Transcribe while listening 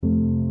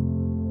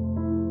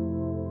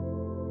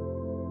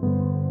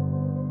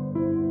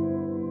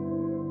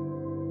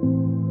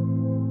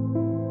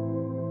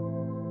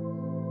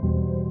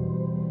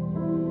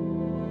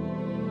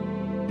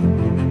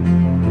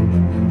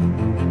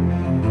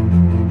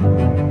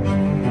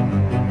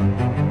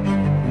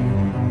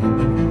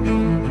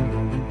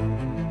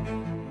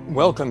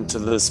Welcome to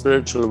the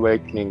Spiritual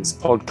Awakenings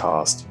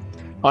podcast.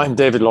 I'm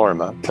David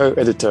Lorimer,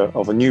 co-editor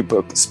of a new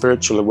book,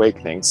 Spiritual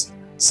Awakenings: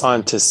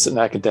 Scientists and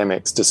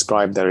Academics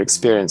Describe Their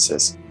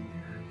Experiences.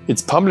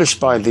 It's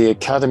published by the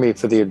Academy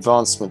for the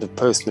Advancement of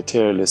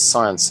Post-Materialist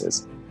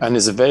Sciences and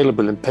is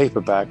available in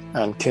paperback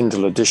and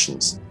Kindle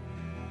editions.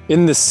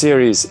 In this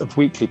series of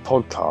weekly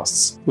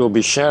podcasts, we'll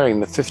be sharing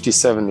the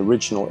 57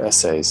 original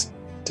essays,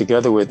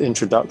 together with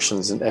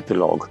introductions and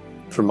epilogue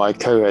from my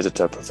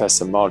co-editor,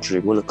 Professor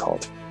Marjorie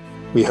Woolacott.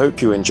 We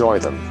hope you enjoy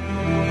them.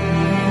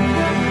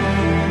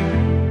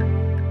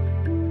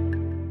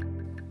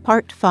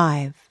 Part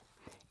 5.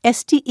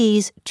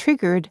 STEs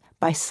Triggered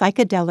by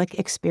Psychedelic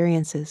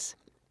Experiences.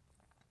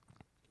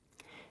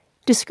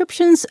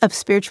 Descriptions of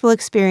spiritual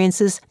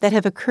experiences that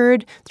have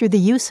occurred through the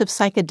use of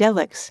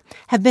psychedelics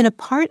have been a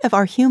part of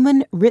our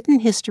human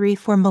written history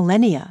for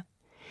millennia,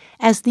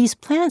 as these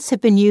plants have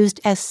been used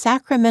as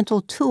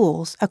sacramental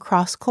tools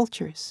across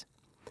cultures.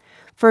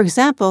 For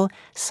example,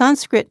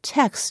 Sanskrit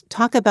texts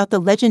talk about the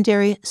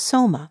legendary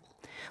Soma,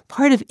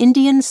 part of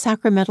Indian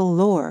sacramental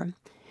lore,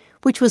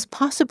 which was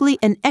possibly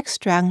an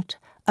extract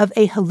of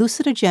a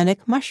hallucinogenic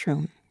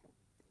mushroom.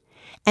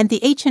 And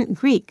the ancient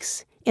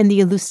Greeks, in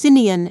the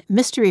Eleusinian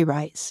mystery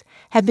rites,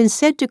 have been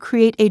said to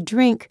create a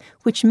drink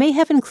which may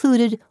have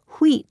included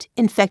wheat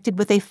infected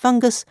with a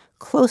fungus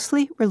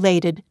closely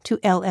related to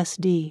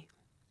LSD.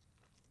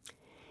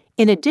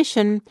 In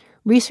addition,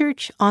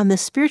 research on the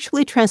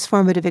spiritually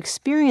transformative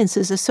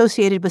experiences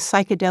associated with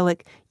psychedelic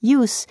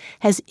use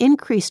has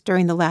increased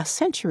during the last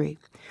century,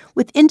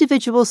 with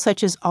individuals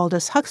such as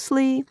Aldous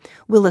Huxley,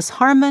 Willis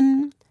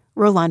Harman,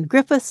 Roland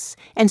Griffiths,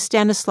 and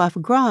Stanislav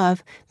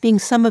Grof being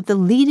some of the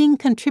leading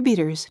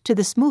contributors to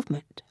this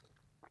movement.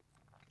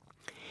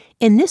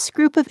 In this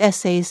group of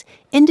essays,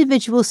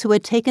 individuals who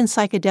had taken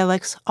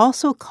psychedelics,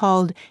 also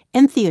called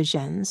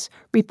entheogens,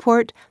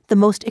 report the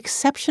most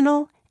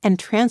exceptional and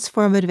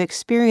transformative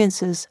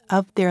experiences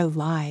of their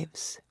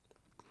lives.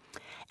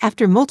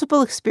 After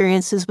multiple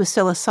experiences with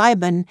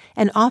psilocybin,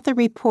 an author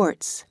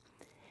reports,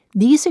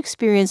 these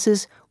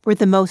experiences were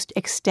the most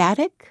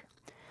ecstatic,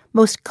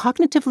 most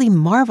cognitively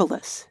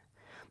marvelous,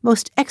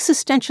 most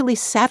existentially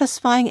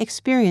satisfying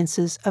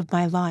experiences of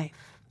my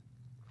life.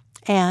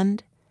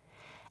 And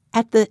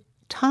at the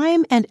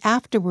time and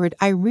afterward,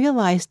 I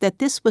realized that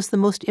this was the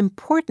most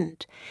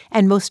important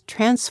and most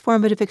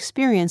transformative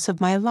experience of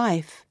my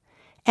life.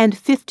 And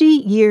 50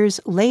 years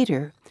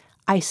later,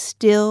 I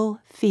still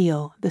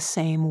feel the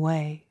same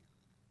way.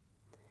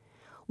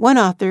 One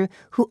author,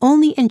 who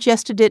only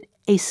ingested it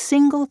a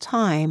single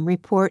time,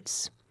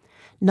 reports,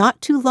 not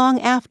too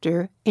long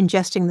after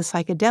ingesting the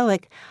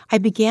psychedelic, I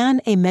began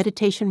a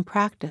meditation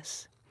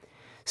practice,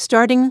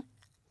 starting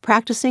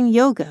practicing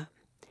yoga,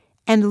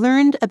 and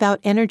learned about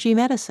energy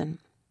medicine.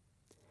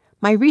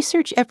 My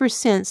research ever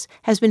since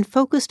has been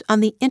focused on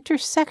the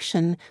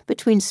intersection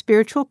between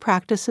spiritual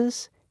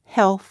practices,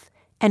 health,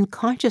 and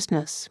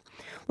consciousness,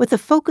 with a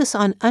focus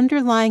on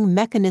underlying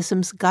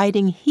mechanisms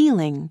guiding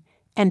healing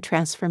and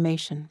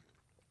transformation.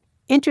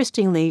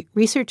 Interestingly,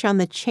 research on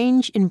the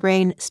change in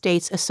brain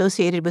states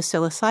associated with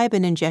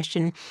psilocybin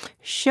ingestion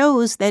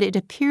shows that it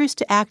appears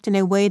to act in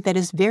a way that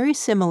is very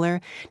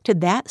similar to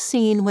that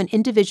seen when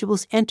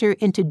individuals enter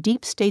into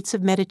deep states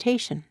of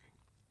meditation.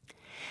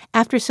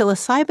 After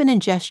psilocybin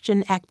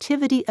ingestion,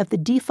 activity of the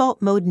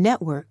default mode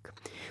network,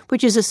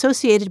 which is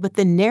associated with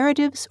the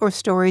narratives or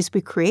stories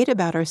we create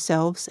about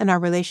ourselves and our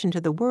relation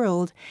to the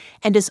world,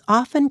 and is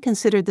often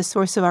considered the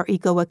source of our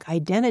egoic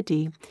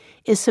identity,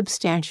 is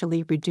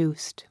substantially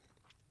reduced.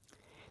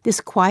 This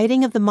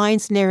quieting of the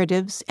mind's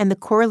narratives and the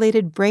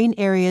correlated brain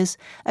areas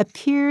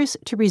appears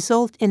to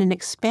result in an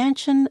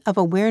expansion of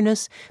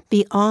awareness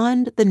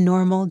beyond the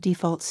normal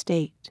default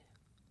state.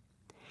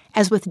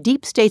 As with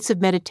deep states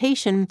of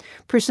meditation,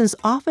 persons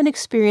often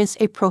experience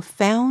a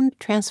profound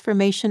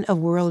transformation of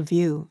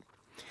worldview.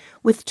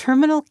 With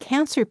terminal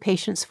cancer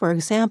patients, for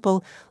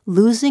example,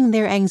 losing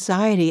their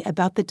anxiety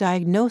about the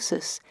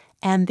diagnosis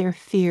and their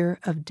fear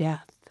of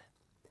death.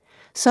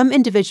 Some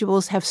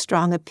individuals have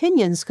strong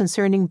opinions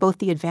concerning both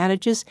the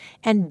advantages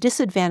and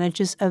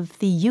disadvantages of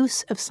the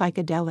use of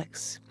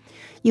psychedelics.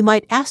 You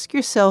might ask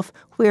yourself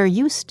where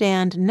you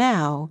stand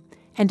now,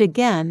 and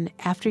again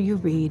after you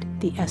read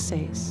the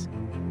essays.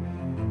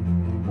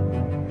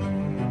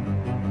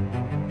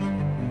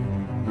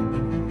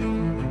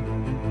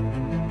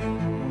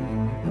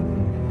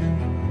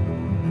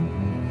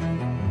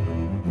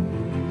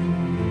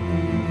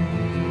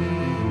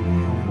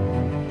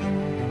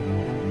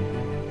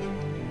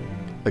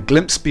 A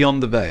Glimpse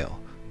Beyond the Veil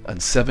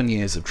and 7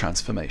 Years of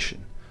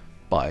Transformation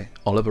by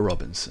Oliver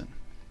Robinson.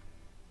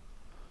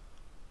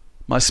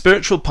 My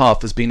spiritual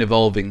path has been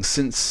evolving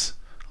since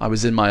I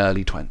was in my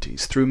early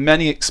 20s, through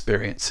many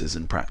experiences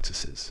and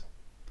practices.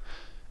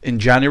 In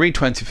January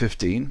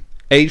 2015,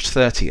 aged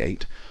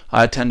 38,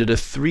 I attended a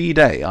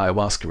 3-day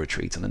ayahuasca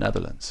retreat in the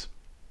Netherlands.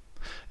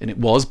 And it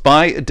was,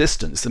 by a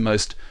distance, the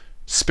most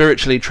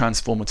spiritually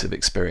transformative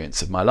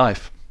experience of my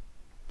life.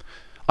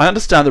 I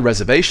understand the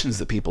reservations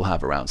that people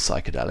have around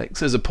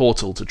psychedelics as a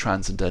portal to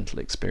transcendental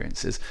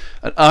experiences,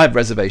 and I have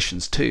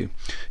reservations too.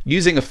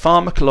 Using a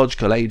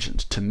pharmacological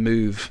agent to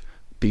move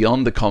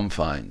beyond the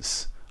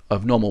confines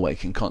of normal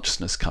waking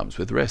consciousness comes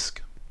with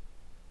risk.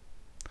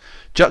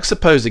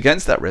 Juxtaposed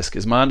against that risk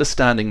is my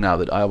understanding now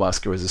that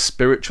ayahuasca is a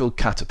spiritual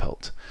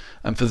catapult,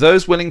 and for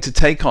those willing to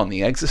take on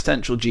the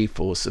existential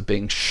G-force of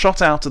being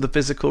shot out of the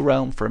physical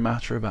realm for a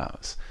matter of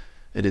hours,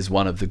 it is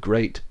one of the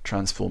great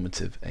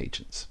transformative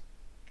agents.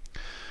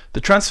 The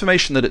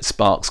transformation that it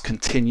sparks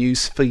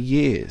continues for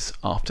years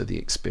after the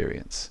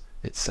experience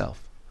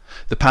itself.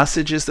 The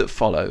passages that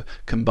follow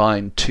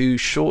combine 2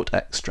 short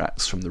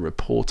extracts from the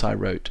report I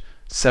wrote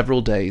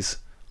several days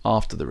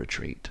after the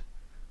retreat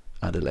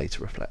and a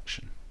later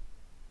reflection.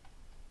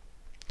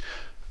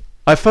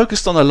 I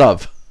focused on the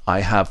love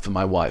I have for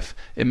my wife,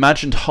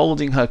 imagined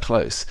holding her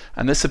close,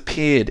 and this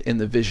appeared in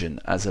the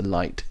vision as a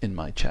light in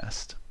my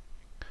chest.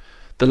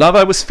 The love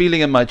I was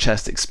feeling in my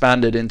chest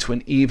expanded into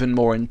an even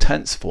more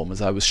intense form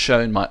as I was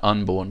shown my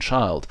unborn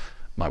child,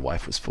 my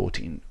wife was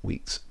 14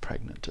 weeks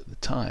pregnant at the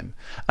time,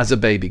 as a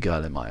baby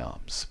girl in my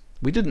arms.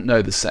 We didn't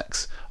know the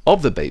sex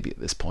of the baby at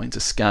this point. A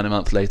scan a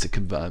month later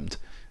confirmed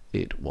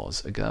it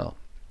was a girl.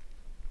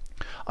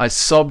 I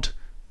sobbed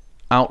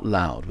out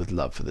loud with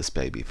love for this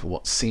baby for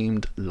what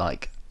seemed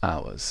like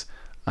hours,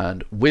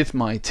 and with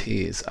my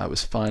tears I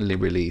was finally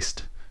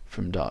released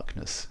from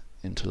darkness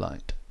into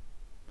light.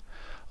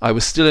 I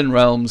was still in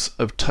realms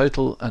of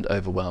total and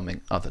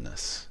overwhelming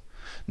otherness.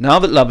 Now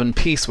that love and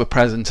peace were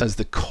present as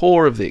the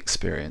core of the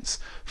experience,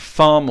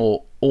 far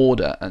more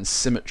order and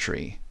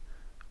symmetry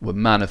were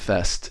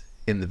manifest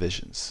in the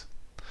visions.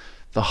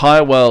 The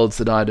higher worlds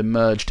that I had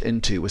emerged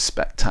into were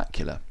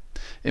spectacular.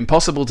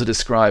 Impossible to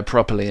describe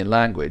properly in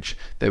language,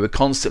 they were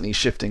constantly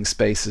shifting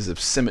spaces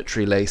of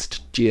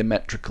symmetry-laced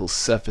geometrical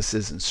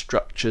surfaces and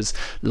structures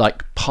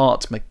like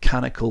part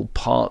mechanical,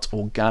 part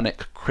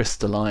organic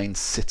crystalline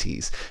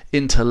cities,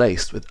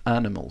 interlaced with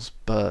animals,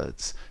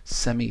 birds,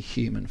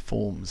 semi-human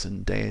forms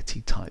and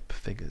deity-type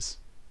figures.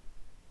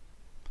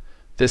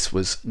 This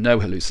was no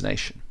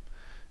hallucination.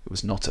 It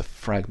was not a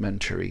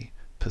fragmentary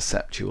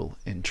perceptual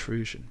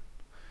intrusion.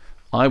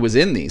 I was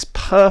in these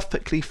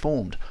perfectly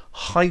formed,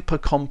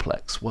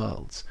 hyper-complex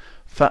worlds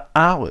for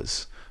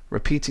hours,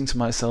 repeating to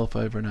myself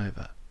over and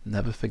over,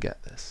 never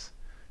forget this,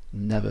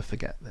 never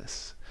forget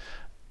this.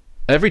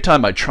 Every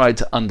time I tried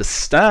to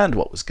understand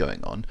what was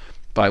going on,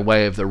 by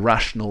way of the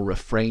rational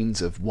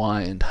refrains of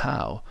why and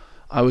how,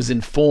 I was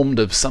informed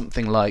of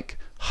something like,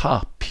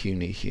 "Ha,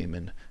 puny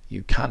human,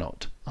 you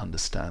cannot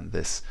understand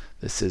this.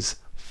 This is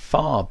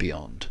far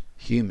beyond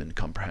human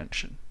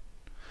comprehension."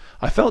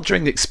 I felt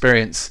during the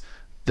experience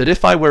that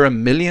if I were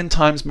 1,000,000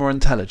 times more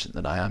intelligent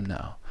than I am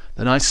now,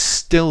 then I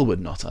still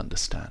would not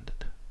understand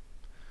it.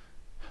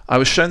 I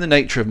was shown the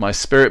nature of my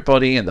spirit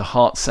body and the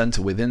heart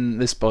center within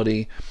this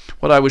body.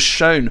 What I was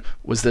shown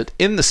was that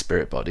in the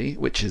spirit body,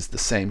 which is the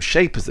same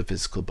shape as the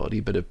physical body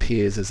but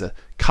appears as a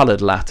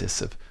colored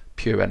lattice of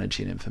pure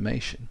energy and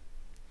information,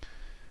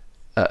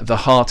 the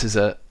heart is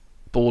a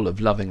ball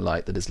of loving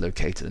light that is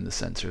located in the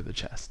center of the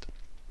chest.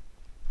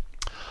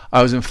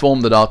 I was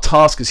informed that our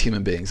task as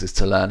human beings is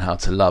to learn how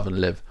to love and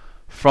live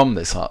from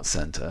this heart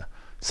center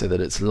so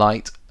that its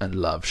light and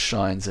love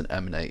shines and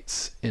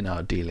emanates in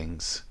our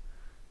dealings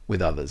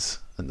with others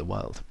and the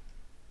world.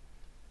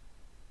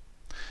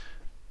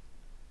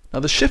 Now,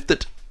 the shift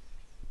that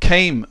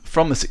came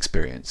from this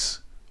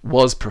experience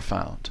was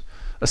profound.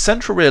 A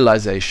central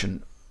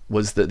realization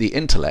was that the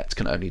intellect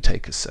can only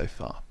take us so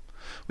far.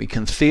 We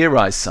can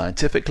theorize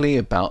scientifically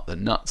about the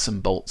nuts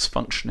and bolts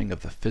functioning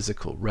of the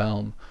physical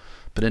realm,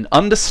 but in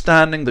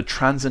understanding the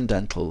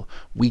transcendental,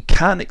 we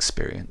can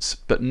experience,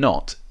 but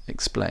not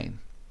explain.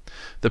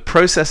 The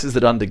processes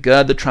that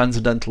undergird the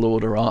transcendental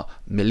order are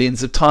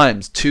millions of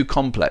times too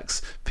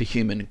complex for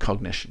human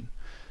cognition.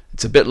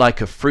 It's a bit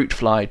like a fruit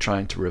fly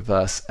trying to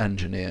reverse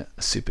engineer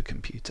a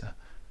supercomputer.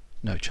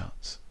 No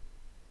chance.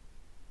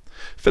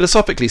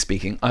 Philosophically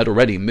speaking, I'd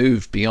already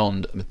moved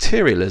beyond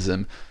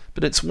materialism,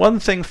 but it's one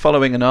thing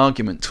following an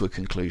argument to a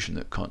conclusion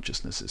that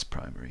consciousness is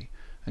primary,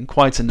 and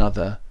quite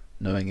another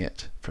knowing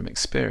it from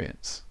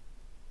experience.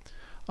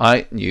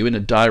 I knew in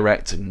a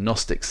direct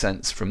agnostic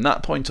sense from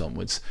that point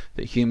onwards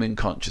that human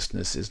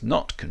consciousness is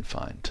not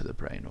confined to the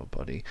brain or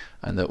body,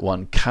 and that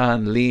one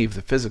can leave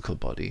the physical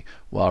body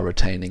while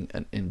retaining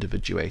an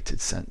individuated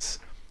sense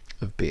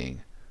of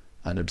being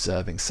an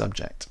observing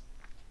subject.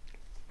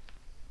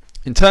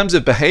 In terms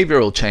of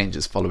behavioral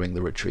changes following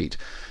the retreat,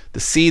 the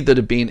seed that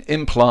had been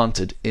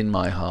implanted in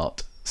my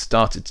heart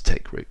started to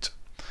take root.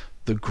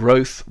 The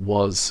growth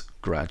was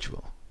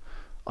gradual.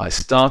 I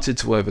started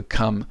to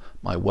overcome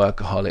my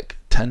workaholic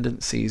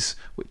tendencies,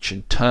 which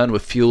in turn were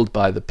fueled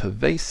by the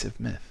pervasive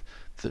myth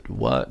that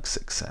work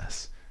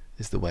success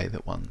is the way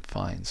that one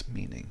finds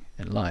meaning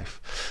in life.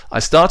 I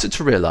started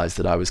to realize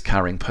that I was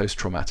carrying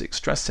post-traumatic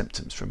stress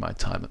symptoms from my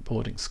time at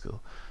boarding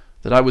school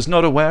that I was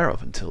not aware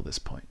of until this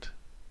point.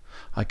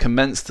 I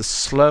commenced the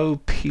slow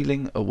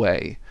peeling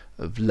away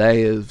of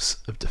layers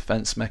of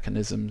defense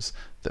mechanisms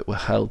that were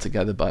held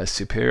together by a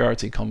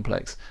superiority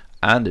complex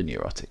and a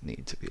neurotic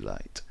need to be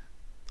liked.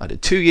 I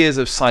did 2 years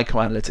of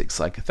psychoanalytic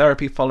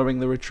psychotherapy following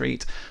the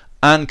retreat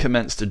and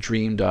commenced a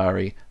dream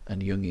diary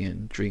and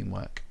Jungian dream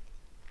work.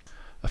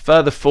 A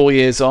further 4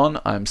 years on,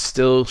 I am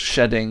still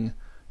shedding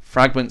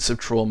fragments of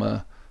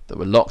trauma that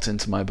were locked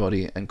into my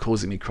body and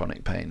causing me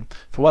chronic pain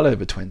for well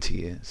over 20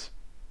 years.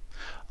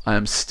 I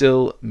am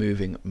still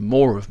moving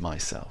more of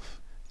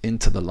myself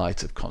into the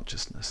light of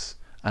consciousness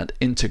and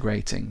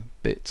integrating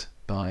bit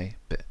by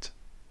bit.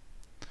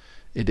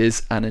 It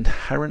is an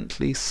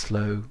inherently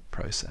slow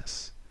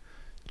process,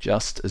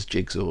 just as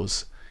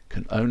jigsaws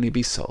can only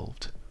be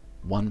solved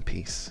one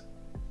piece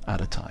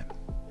at a time.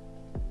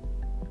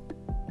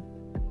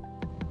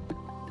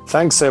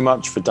 Thanks so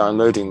much for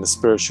downloading the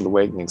Spiritual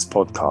Awakenings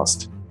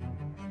podcast.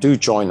 Do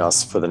join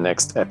us for the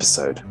next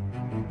episode.